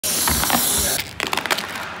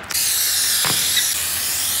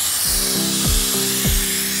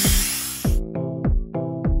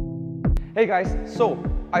Hey guys, so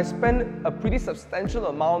I spent a pretty substantial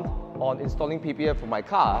amount on installing PPF for my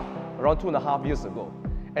car around 2.5 years ago.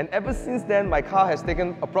 And ever since then, my car has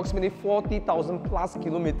taken approximately 40,000 plus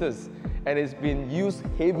kilometers and it's been used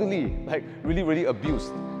heavily, like really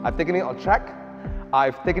abused. I've taken it on track,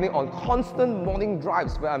 I've taken it on constant morning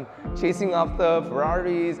drives where I'm chasing after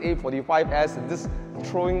Ferraris, 845S and just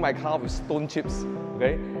throwing my car with stone chips,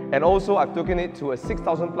 okay? And also I've taken it to a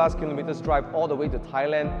 6,000 plus kilometers drive all the way to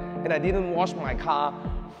Thailand, and I didn't wash my car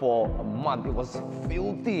for a month. It was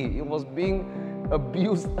filthy, it was being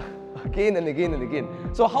abused again and again and again.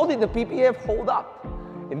 So how did the PPF hold up?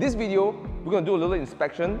 In this video, we're going to do a little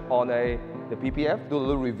inspection on the PPF, do a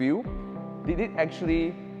little review. Did it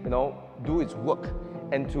actually, do its work?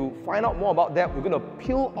 And to find out more about that, we're going to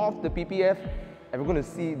peel off the PPF and we're going to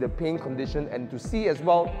see the paint condition and to see as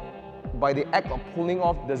well, by the act of pulling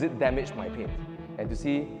off, does it damage my paint? And to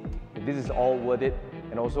see if this is all worth it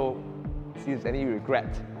and also see if there's any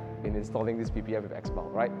regret in installing this PPF with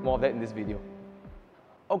XPEL, right? More of that in this video.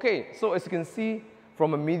 Okay, so as you can see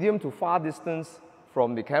from a medium to far distance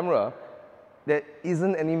from the camera, there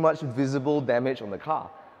isn't any much visible damage on the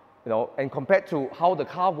car. And compared to how the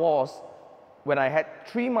car was when I had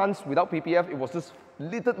 3 months without PPF, it was just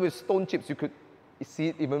littered with stone chips. You could see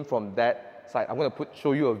it even from that side. I'm going to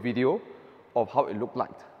show you a video of how it looked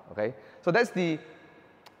like, okay? So that's the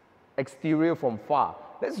exterior from far.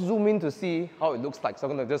 Let's zoom in to see how it looks like. So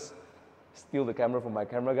I'm going to just steal the camera from my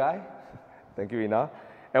camera guy. Thank you, Ina.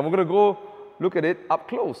 And we're going to go look at it up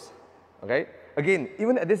close, okay? Again,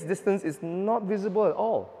 even at this distance, it's not visible at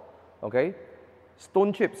all, okay?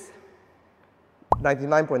 Stone chips,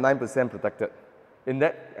 99.9% protected. In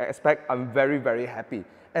that aspect, I'm very happy.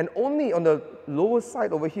 And only on the lower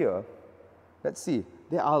side over here, let's see,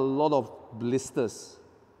 there are a lot of blisters,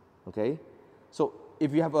 okay? So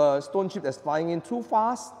if you have a stone chip that's flying in too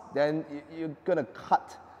fast, then you're gonna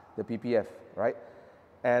cut the PPF, right?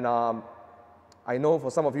 And I know for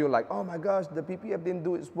some of you like, oh my gosh, the PPF didn't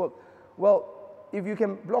do its work. Well, if you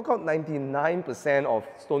can block out 99% of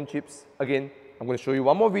stone chips, again, I'm going to show you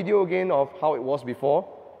one more video again of how it was before.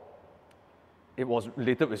 It was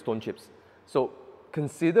related with stone chips. So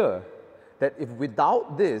consider that if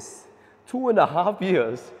without this, 2.5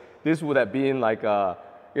 years, this would have been like a,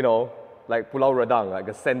 like Pulau Redang, like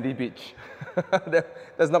a sandy beach.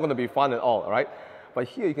 That's not going to be fun at all, right? But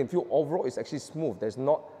here you can feel overall it's actually smooth. There's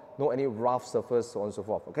no any rough surface, so on and so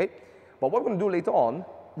forth, okay? But what we're going to do later on,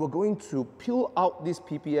 we're going to peel out this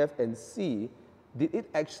PPF and see, did it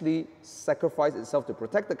actually sacrifice itself to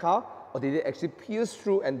protect the car, or did it actually pierce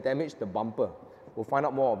through and damage the bumper? We'll find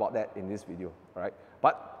out more about that in this video, all right?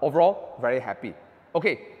 But overall, very happy.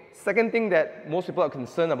 Okay, second thing that most people are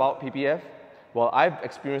concerned about PPF, well, I've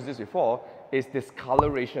experienced this before, is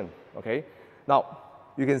discoloration, okay? Now,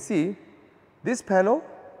 you can see this panel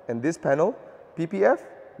and this panel, PPF,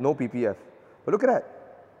 no PPF. But look at that,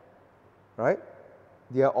 right?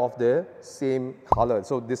 They are of the same color.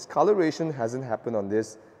 So discoloration hasn't happened on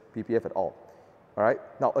this PPF at all. All right?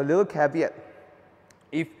 Now, a little caveat.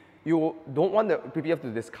 If you don't want the PPF to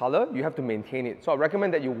discolor, you have to maintain it. So I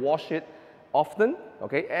recommend that you wash it often,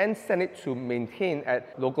 okay, and send it to maintain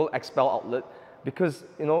at local XPEL outlet because,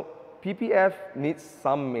 PPF needs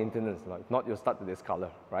some maintenance. If not, you'll start to discolor,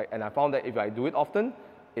 right? And I found that if I do it often,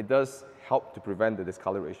 it does help to prevent the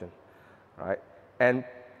discoloration, right? And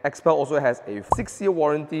XPEL also has a 6-year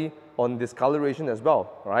warranty on discoloration as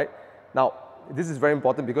well, right? Now, this is very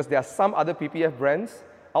important because there are some other PPF brands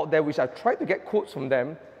out there which I've tried to get quotes from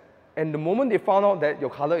them, and the moment they found out that your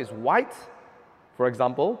color is white, for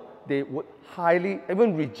example, they would highly,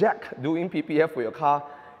 even reject doing PPF for your car,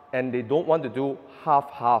 and they don't want to do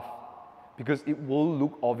half-half because it will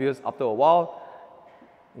look obvious after a while.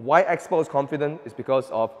 Why XPEL is confident is because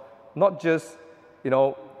of not just, a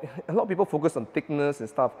lot of people focus on thickness and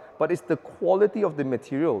stuff, but it's the quality of the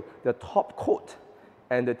material, the top coat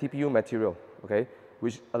and the TPU material, okay,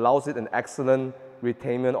 which allows it an excellent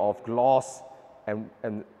retainment of gloss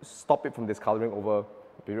and stop it from discoloring over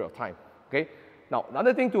a period of time, okay? Now,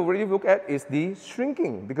 another thing to really look at is the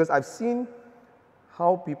shrinking, because I've seen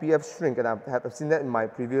how PPF shrink, and I've seen that in my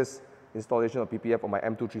previous installation of PPF on my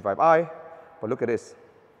M235i, but look at this.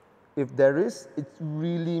 If there is, it's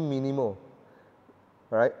really minimal.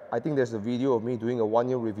 All right, I think there's a video of me doing a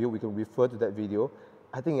 1-year review. We can refer to that video.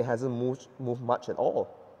 I think it hasn't moved much at all,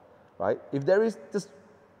 right? If there is just,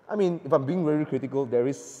 if I'm being very critical, there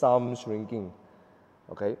is some shrinking,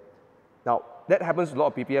 okay? Now, that happens to a lot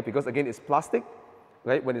of PPF because, again, it's plastic,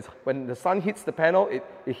 right? When the sun hits the panel, it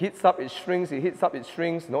heats up, it shrinks, it heats up, it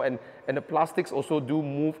shrinks, and the plastics also do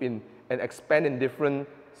move in and expand in different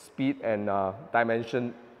speed and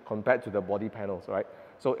dimension compared to the body panels, right?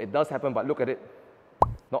 So it does happen, but look at it,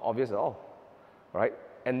 not obvious at all, right?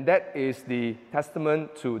 And that is the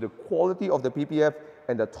testament to the quality of the PPF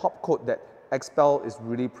and the top coat that XPEL is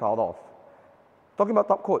really proud of. Talking about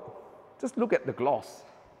top coat, just look at the gloss.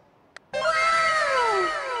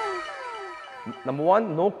 Number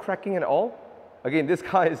one, no cracking at all. Again, this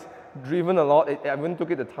car is driven a lot. I even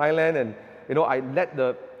took it to Thailand, and you know, I let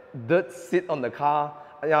the dirt sit on the car.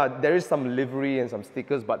 Yeah, there is some livery and some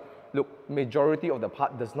stickers, but look, majority of the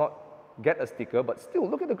part does not get a sticker, but still,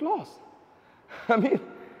 look at the gloss. I mean,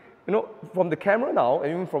 you know, from the camera now,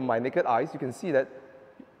 and even from my naked eyes, you can see that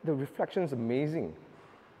the reflection is amazing,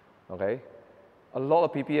 okay? A lot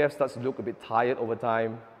of PPF starts to look a bit tired over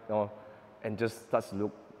time, you know, and just starts to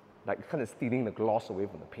look like kind of stealing the gloss away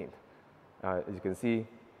from the paint. As you can see,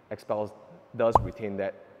 XPEL does retain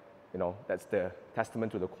that, you know, that's the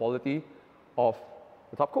testament to the quality of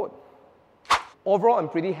the top coat. Overall, I'm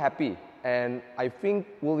pretty happy, and I think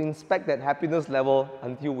we'll inspect that happiness level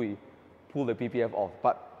until we pull the PPF off.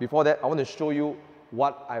 But before that, I want to show you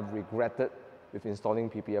what I've regretted with installing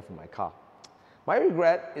PPF in my car. My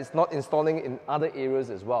regret is not installing it in other areas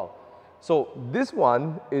as well. So this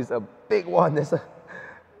one is a big one.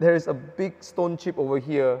 There is a big stone chip over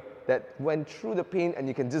here that went through the paint, and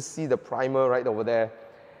you can just see the primer right over there.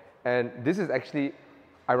 And this is actually,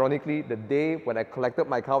 ironically, the day when I collected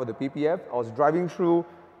my car with the PPF. I was driving through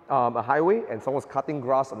a highway, and someone was cutting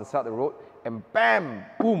grass on the side of the road, and bam,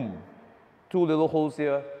 boom, 2 little holes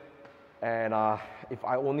here. And if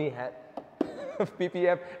I only had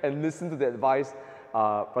PPF and listened to the advice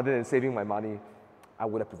rather than saving my money, I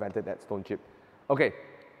would have prevented that stone chip. Okay,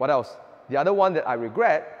 what else? The other one that I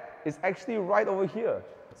regret is actually right over here.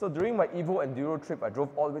 So during my Evo Enduro trip, I drove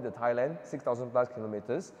all the way to Thailand, 6,000 plus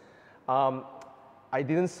kilometers. I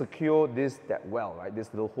didn't secure this that well, right? This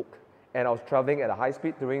little hook. And I was traveling at a high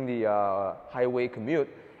speed during the highway commute,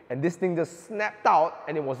 and this thing just snapped out,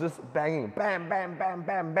 and it was just banging, bam, bam, bam,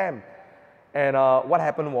 bam, bam. And what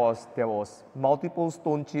happened was there was multiple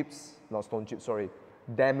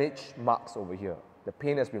damage marks over here. The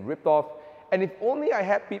paint has been ripped off, and if only I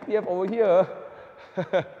had PPF over here,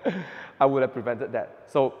 I would have prevented that.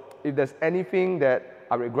 So if there's anything that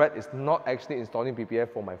I regret, is not actually installing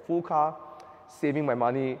PPF for my full car, saving my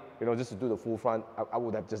money, you know, just to do the full front. I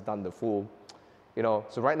would have just done the full, you know.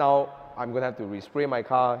 So right now, I'm gonna have to respray my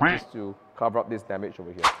car just to cover up this damage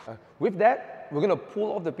over here. With that, we're gonna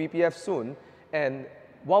pull off the PPF soon, and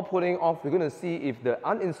while pulling off, we're gonna see if the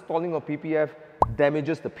uninstalling of PPF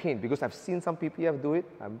damages the paint, because I've seen some PPF do it.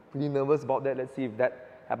 I'm pretty nervous about that. Let's see if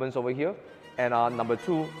that happens over here. And number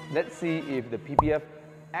two, let's see if the PPF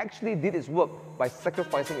actually did its work by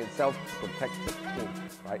sacrificing itself to protect the paint,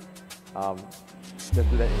 right? Let's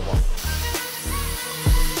do that in a while.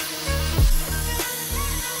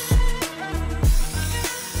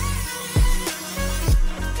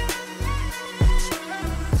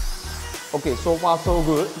 Okay, so far so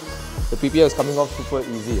good. The PPF is coming off super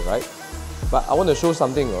easy, right? But I want to show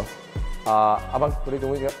something. Abang, boleh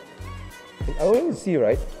tunggu sekejap? I want to see,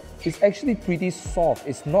 right? It's actually pretty soft.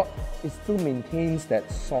 It's not, it still maintains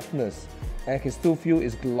that softness, and I can still feel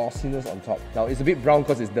its glossiness on top. Now, it's a bit brown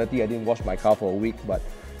because it's dirty. I didn't wash my car for a week, but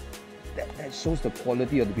that shows the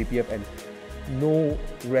quality of the PPF, and no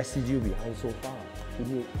residue behind so far.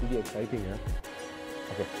 Pretty exciting, huh?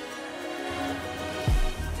 Okay.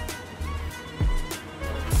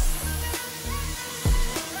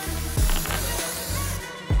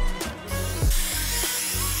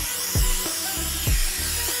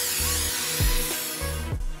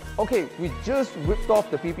 Okay, we just ripped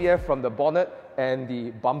off the PPF from the bonnet and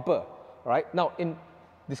the bumper, right? Now, in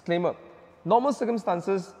disclaimer, normal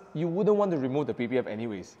circumstances, you wouldn't want to remove the PPF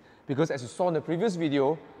anyways, because as you saw in the previous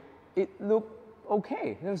video, it looked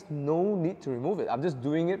okay. There's no need to remove it. I'm just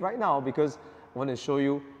doing it right now because I want to show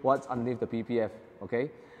you what's underneath the PPF,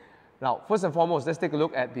 okay? Now, first and foremost, let's take a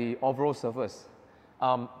look at the overall surface.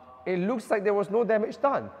 It looks like there was no damage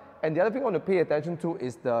done. And the other thing I want to pay attention to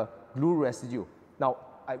is the glue residue. Now,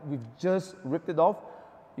 we've just ripped it off.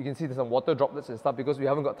 You can see there's some water droplets and stuff because we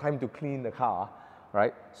haven't got time to clean the car,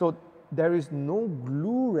 right? So there is no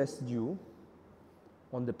glue residue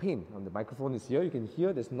on the paint. On the microphone is here. You can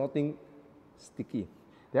hear there's nothing sticky.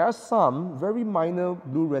 There are some very minor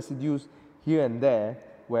glue residues here and there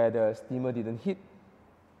where the steamer didn't hit,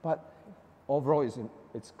 but overall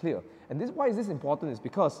it's clear. And why is this important is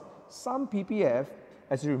because some PPF,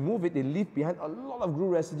 as you remove it, they leave behind a lot of glue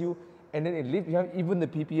residue, and then it leaves behind even the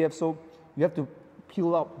PPF, so you have to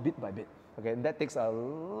peel out bit by bit. Okay, and that takes a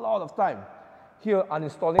lot of time. Here,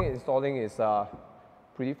 uninstalling and installing is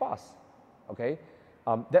pretty fast. Okay,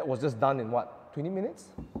 that was just done in what, 20 minutes?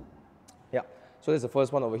 So there's the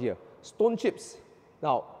first one over here. Stone chips.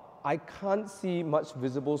 Now, I can't see much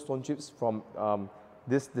visible stone chips from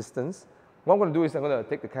this distance. What I'm going to do is I'm going to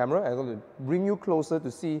take the camera and I'm going to bring you closer to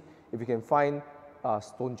see if you can find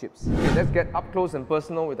stone chips. Okay, let's get up close and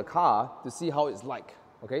personal with the car to see how it's like.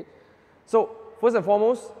 Okay, so first and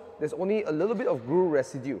foremost, there's only a little bit of glue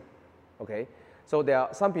residue. Okay, so there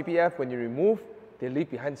are some PPF when you remove, they leave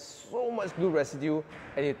behind so much glue residue,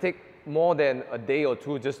 and it takes more than a day or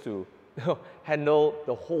two just to handle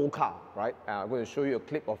the whole car, right? I'm going to show you a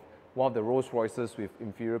clip of one of the Rolls Royces with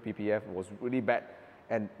inferior PPF. It was really bad,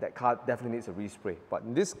 and that car definitely needs a respray. But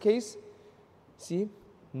in this case, see,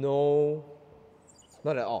 no,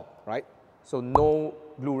 not at all, right? So no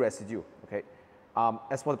glue residue, okay?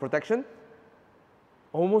 As for the protection,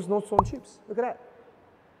 almost no stone chips. Look at that.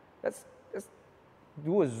 Let's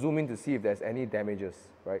do a zoom in to see if there's any damages,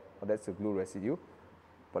 right? Oh, that's the glue residue.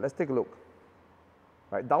 But let's take a look.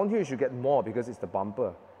 Right, down here you should get more because it's the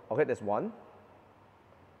bumper. Okay, there's one,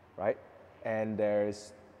 right? And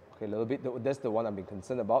there's, okay, a little bit, that's the one I've been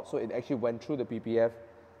concerned about. So it actually went through the PPF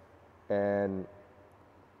and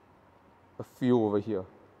a few over here.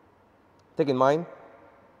 Take in mind,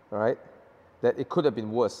 all right, that it could have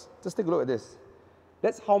been worse. Just take a look at this.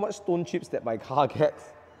 That's how much stone chips that my car gets,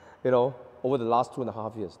 you know, over the last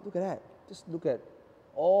 2.5 years. Look at that. Just look at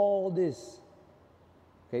all this.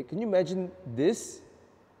 Okay, can you imagine this?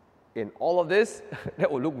 In all of this, that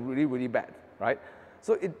will look really, really bad, right?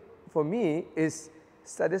 So it, for me, is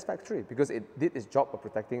satisfactory because it did its job of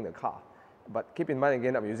protecting the car. But keep in mind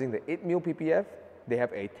again, I'm using the 8mm PPF. They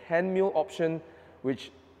have a 10mm option,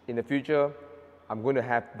 which in the future, I'm going to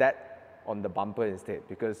have that on the bumper instead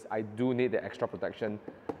because I do need the extra protection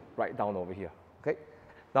right down over here, okay?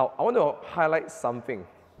 Now, I want to highlight something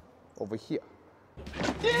over here.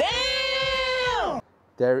 Damn!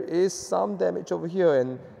 There is some damage over here,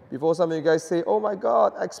 and before some of you guys say, oh my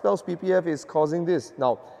God, XPEL's PPF is causing this.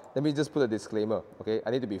 Now, let me just put a disclaimer, okay?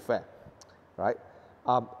 I need to be fair, right?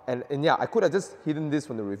 And yeah, I could have just hidden this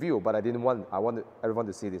from the review, but I didn't want, I wanted everyone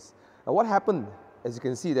to see this. Now what happened, as you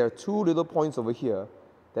can see, there are two little points over here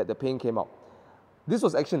that the paint came out. This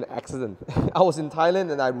was actually an accident. I was in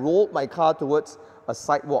Thailand and I rolled my car towards a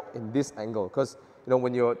sidewalk in this angle because, you know,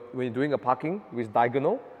 when you're doing a parking with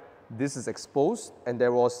diagonal, this is exposed and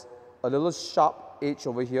there was a little sharp edge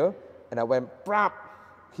over here, and I went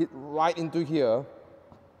hit right into here,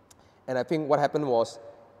 and I think what happened was,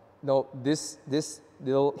 you know, this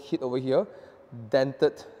little hit over here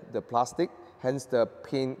dented the plastic, hence the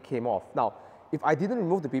paint came off. Now, if I didn't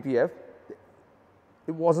remove the PPF,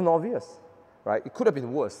 it wasn't obvious, right? It could have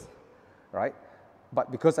been worse, right?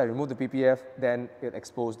 But because I removed the PPF, then it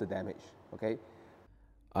exposed the damage, okay?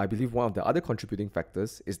 I believe one of the other contributing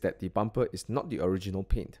factors is that the bumper is not the original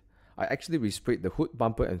paint. I actually resprayed the hood,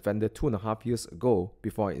 bumper and fender 2.5 years ago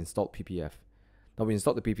before I installed PPF. Now we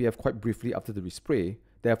installed the PPF quite briefly after the respray,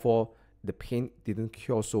 therefore the paint didn't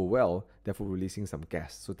cure so well, therefore releasing some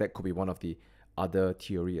gas. So that could be one of the other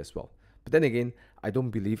theory as well. But then again, I don't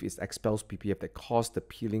believe it's XPEL's PPF that caused the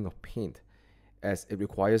peeling of paint, as it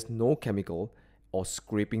requires no chemical or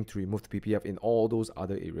scraping to remove the PPF in all those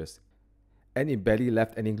other areas. And it barely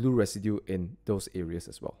left any glue residue in those areas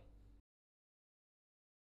as well.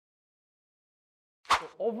 So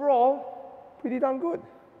overall, pretty darn good,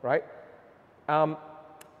 right?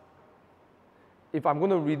 If I'm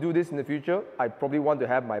going to redo this in the future, I probably want to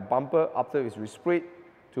have my bumper after it's resprayed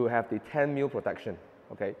to have the 10mm protection,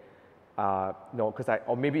 okay? No,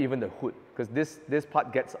 or maybe even the hood, because this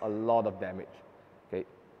part gets a lot of damage, okay?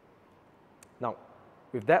 Now,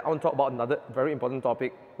 with that, I want to talk about another very important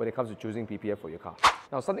topic when it comes to choosing PPF for your car.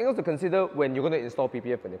 Now, something else to consider when you're going to install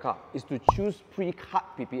PPF in your car is to choose pre-cut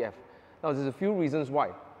PPF. Now, there's a few reasons why.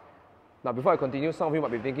 Now, before I continue, some of you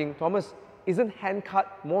might be thinking, Thomas, isn't hand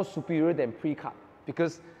cut more superior than pre-cut?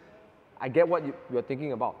 Because I get what you're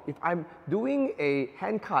thinking about. If I'm doing a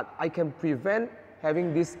hand cut, I can prevent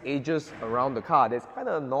having these edges around the car. That's kind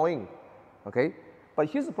of annoying, okay? But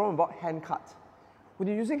here's the problem about hand cut. When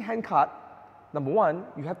you're using hand cut, number one,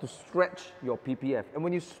 you have to stretch your PPF. And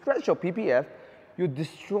when you stretch your PPF, you're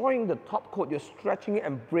destroying the top coat. You're stretching it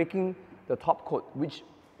and breaking the top coat, which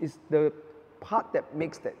is the part that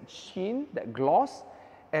makes that sheen, that gloss,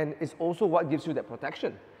 and it's also what gives you that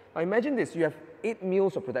protection. Now imagine this, you have 8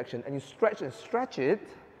 mils of protection and you stretch and stretch it,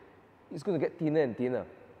 it's going to get thinner and thinner,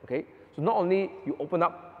 okay? So not only you open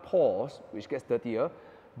up pores, which gets dirtier,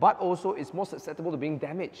 but also it's more susceptible to being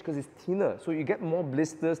damaged because it's thinner. So you get more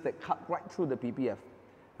blisters that cut right through the PPF,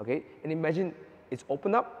 okay? And imagine it's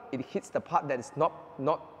open up, it hits the part that is not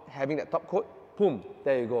having that top coat, boom,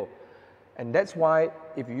 there you go. And that's why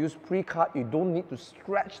if you use pre-cut, you don't need to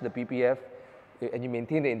stretch the PPF and you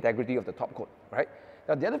maintain the integrity of the top coat, right?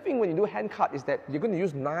 Now, the other thing when you do hand cut is that you're going to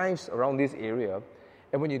use knives around this area,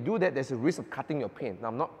 and when you do that, there's a risk of cutting your paint. Now,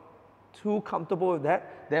 I'm not too comfortable with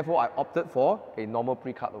that, therefore I opted for a normal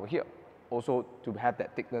pre-cut over here, also to have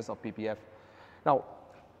that thickness of PPF. Now,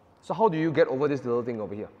 so how do you get over this little thing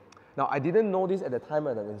over here? Now, I didn't know this at the time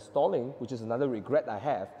when I'm installing, which is another regret I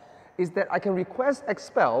have, is that I can request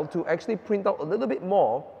XPEL to actually print out a little bit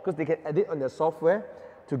more, because they can edit on their software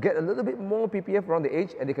to get a little bit more PPF around the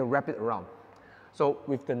edge, and they can wrap it around. So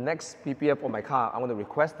with the next PPF on my car, I want to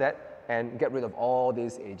request that and get rid of all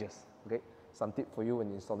these edges. Okay, some tip for you when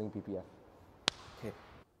you're installing PPF. Okay.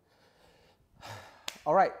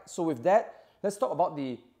 All right, so with that, let's talk about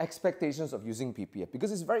the expectations of using PPF,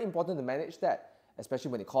 because it's very important to manage that,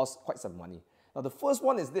 especially when it costs quite some money. Now, the first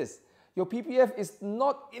one is this: your PPF is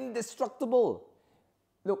not indestructible.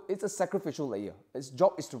 Look, it's a sacrificial layer. Its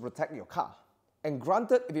job is to protect your car. And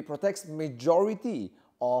granted, if it protects majority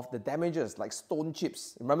of the damages like stone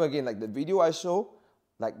chips, remember again, like the video I show,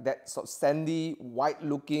 like that sort of sandy,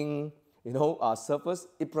 white-looking, surface,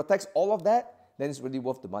 it protects all of that, then it's really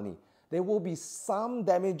worth the money. There will be some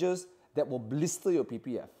damages that will blister your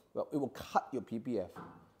PPF. Well, it will cut your PPF,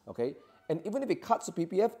 okay? And even if it cuts the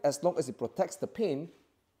PPF, as long as it protects the paint,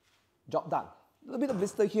 job done. A little bit of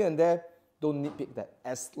blister here and there, don't nitpick that,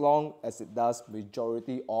 as long as it does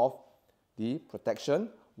majority of the protection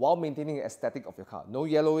while maintaining the aesthetic of your car. No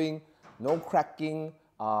yellowing, no cracking,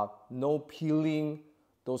 no peeling,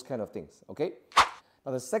 those kind of things, okay?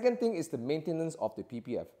 Now the second thing is the maintenance of the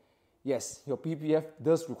PPF. Yes, your PPF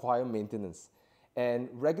does require maintenance, and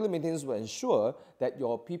regular maintenance will ensure that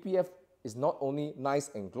your PPF is not only nice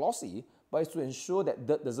and glossy, but it's to ensure that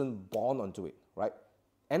dirt doesn't bond onto it, right?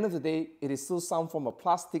 End of the day, it is still some form of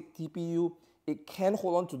plastic TPU. It can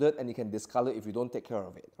hold on to dirt and it can discolor if you don't take care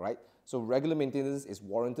of it, right? So regular maintenance is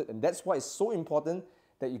warranted, and that's why it's so important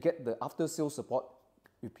that you get the after-sales support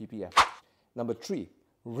with PPF. Number 3,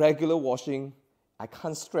 regular washing. I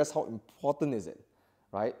can't stress how important is it,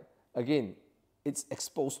 right? Again, it's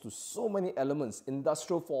exposed to so many elements,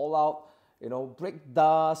 industrial fallout, brake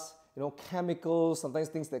dust, chemicals, sometimes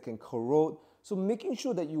things that can corrode. So making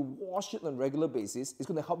sure that you wash it on a regular basis is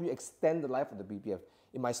going to help you extend the life of the PPF.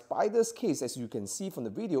 In my Spyder's case, as you can see from the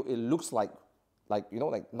video, it looks like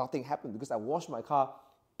nothing happened, because I wash my car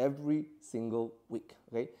every single week,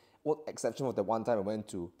 okay? With exception of the one time I went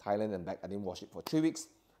to Thailand and back, I didn't wash it for 3 weeks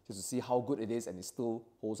just to see how good it is, and it still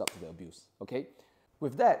holds up to the abuse, okay?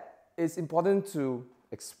 With that, it's important to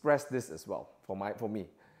express this as well for me,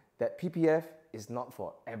 that PPF is not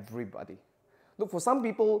for everybody. Look, for some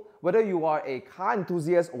people, whether you are a car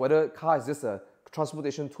enthusiast or whether car is just a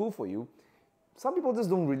transportation tool for you, some people just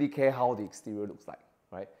don't really care how the exterior looks like,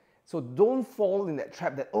 right? So don't fall in that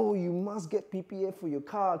trap that, oh, you must get PPF for your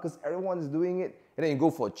car because everyone is doing it, and then you go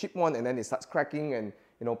for a cheap one and then it starts cracking and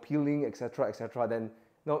peeling, etc., etc. Then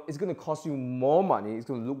it's going to cost you more money. It's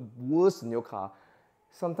going to look worse in your car.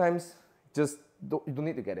 Sometimes you don't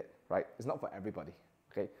need to get it, right? It's not for everybody,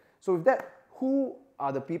 okay? So with that, who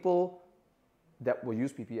are the people that will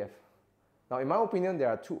use PPF? Now, in my opinion, there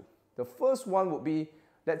are 2. The first one would be,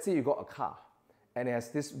 let's say you got a car and it has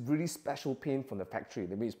this really special paint from the factory.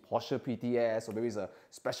 Maybe it's Porsche PTS, or maybe it's a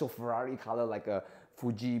special Ferrari color like a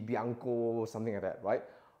Fuji Bianco or something like that, right?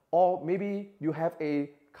 Or maybe you have a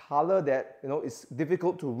color that is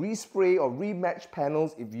difficult to respray or rematch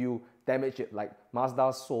panels if you damage it, like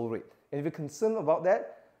Mazda's Soul Red. And if you're concerned about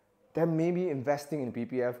that, then maybe investing in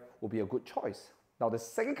PPF will be a good choice. Now, the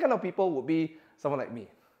second kind of people would be someone like me.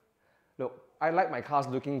 Look, I like my cars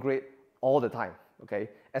looking great all the time, okay?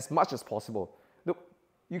 As much as possible. Look,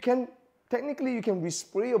 technically you can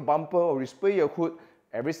respray your bumper or respray your hood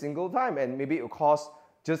every single time, and maybe it will cost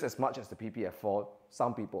just as much as the PPF for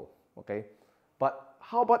some people, okay? But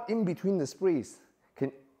how about in between the sprays?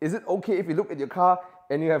 Is it okay if you look at your car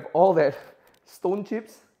and you have all that stone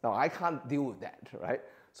chips? Now, I can't deal with that, right?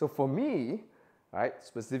 So for me, right,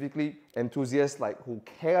 specifically enthusiasts who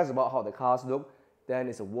cares about how the cars look, then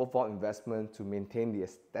it's a worthwhile investment to maintain the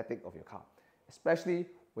aesthetic of your car, especially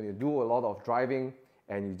when you do a lot of driving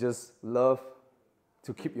and you just love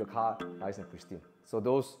to keep your car nice and pristine. So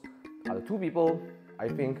those are the 2 people I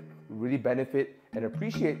think really benefit and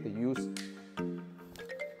appreciate the use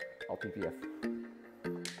of PPF.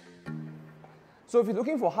 So if you're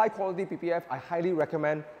looking for high quality PPF, I highly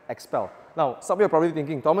recommend XPEL. Now, some of you are probably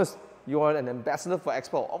thinking, Thomas, you are an ambassador for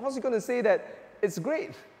XPEL. Of course, you're going to say that it's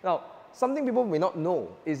great. Now, something people may not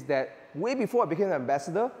know is that way before I became an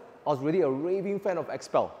ambassador, I was really a raving fan of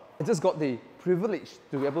XPEL. I just got the privilege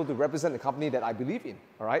to be able to represent the company that I believe in,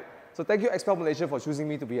 all right? So thank you, XPEL Malaysia, for choosing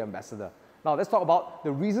me to be an ambassador. Now let's talk about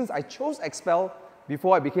the reasons I chose XPEL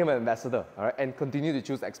before I became an ambassador, all right, and continue to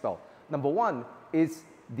choose XPEL. Number one is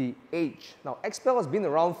the age. Now XPEL has been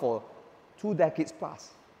around for 2 decades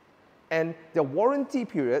plus, and their warranty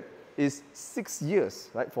period is 6 years,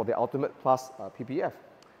 right, for the Ultimate Plus PPF.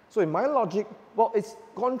 So in my logic, well, it's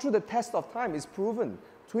gone through the test of time, it's proven.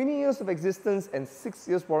 20 years of existence and 6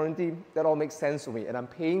 years warranty, that all makes sense to me, and I'm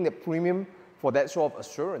paying the premium for that sort of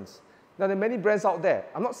assurance. Now, there are many brands out there.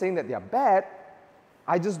 I'm not saying that they are bad,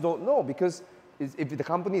 I just don't know, because if the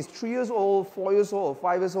company is 3 years old, 4 years old, or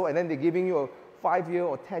 5 years old, and then they're giving you a 5-year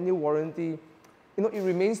or 10-year warranty, you know, it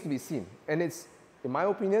remains to be seen. And it's, in my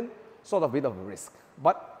opinion, sort of a bit of a risk.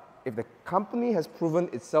 But if the company has proven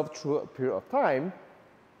itself through a period of time,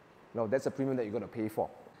 no, that's a premium that you're going to pay for.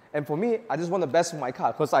 And for me, I just want the best for my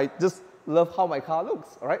car because I just love how my car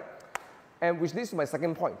looks, all right? And which leads to my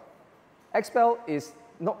second point. XPEL is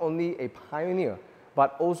not only a pioneer,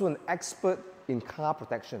 but also an expert in car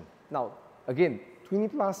protection. Now, again, 20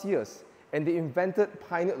 plus years, and they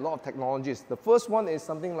pioneered a lot of technologies. The first one is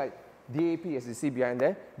something like DAP, as you see behind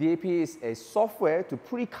there. DAP is a software to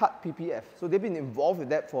pre-cut PPF. So they've been involved with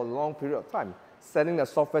that for a long period of time, selling their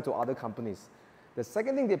software to other companies. The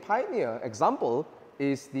second thing they pioneer, example,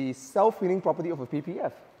 is the self-healing property of a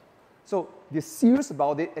PPF. So they're serious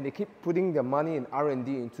about it, and they keep putting their money in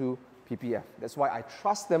R&D into PPF. That's why I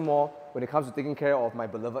trust them more when it comes to taking care of my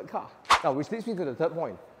beloved car. Now, which leads me to the third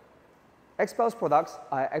point. XPEL's products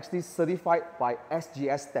are actually certified by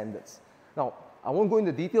SGS standards. Now, I won't go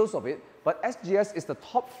into details of it, but SGS is the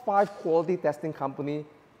top 5 quality testing company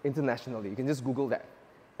internationally. You can just Google that.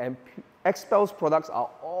 And XPEL's products are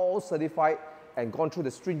all certified and gone through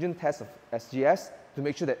the stringent test of SGS to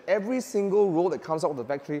make sure that every single roll that comes out of the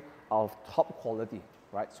factory are of top quality,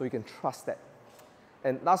 right? So you can trust that.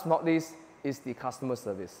 And last but not least is the customer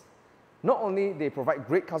service. Not only they provide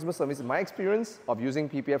great customer service in my experience of using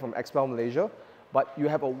PPF from XPEL Malaysia, but you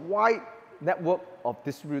have a wide network of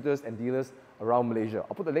distributors and dealers around Malaysia.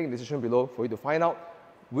 I'll put the link in the description below for you to find out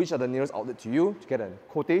which are the nearest outlet to you to get a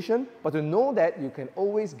quotation, but to know that you can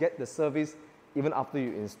always get the service even after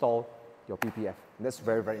you install your PPF. And that's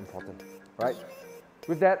very, very important, right?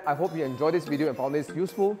 With that, I hope you enjoyed this video and found this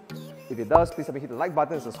useful. If it does, please help me hit the like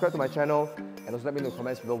button and subscribe to my channel, and also let me know in the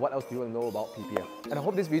comments below what else do you want to know about PPF. And I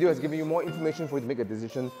hope this video has given you more information for you to make a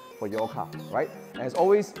decision for your car, right? And as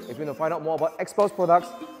always, if you want to find out more about XPEL's products,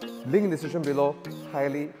 link in the description below,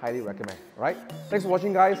 highly, highly recommend, right? Thanks for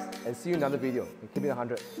watching, guys, and see you in another video. And keep it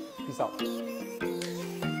 100. Peace out.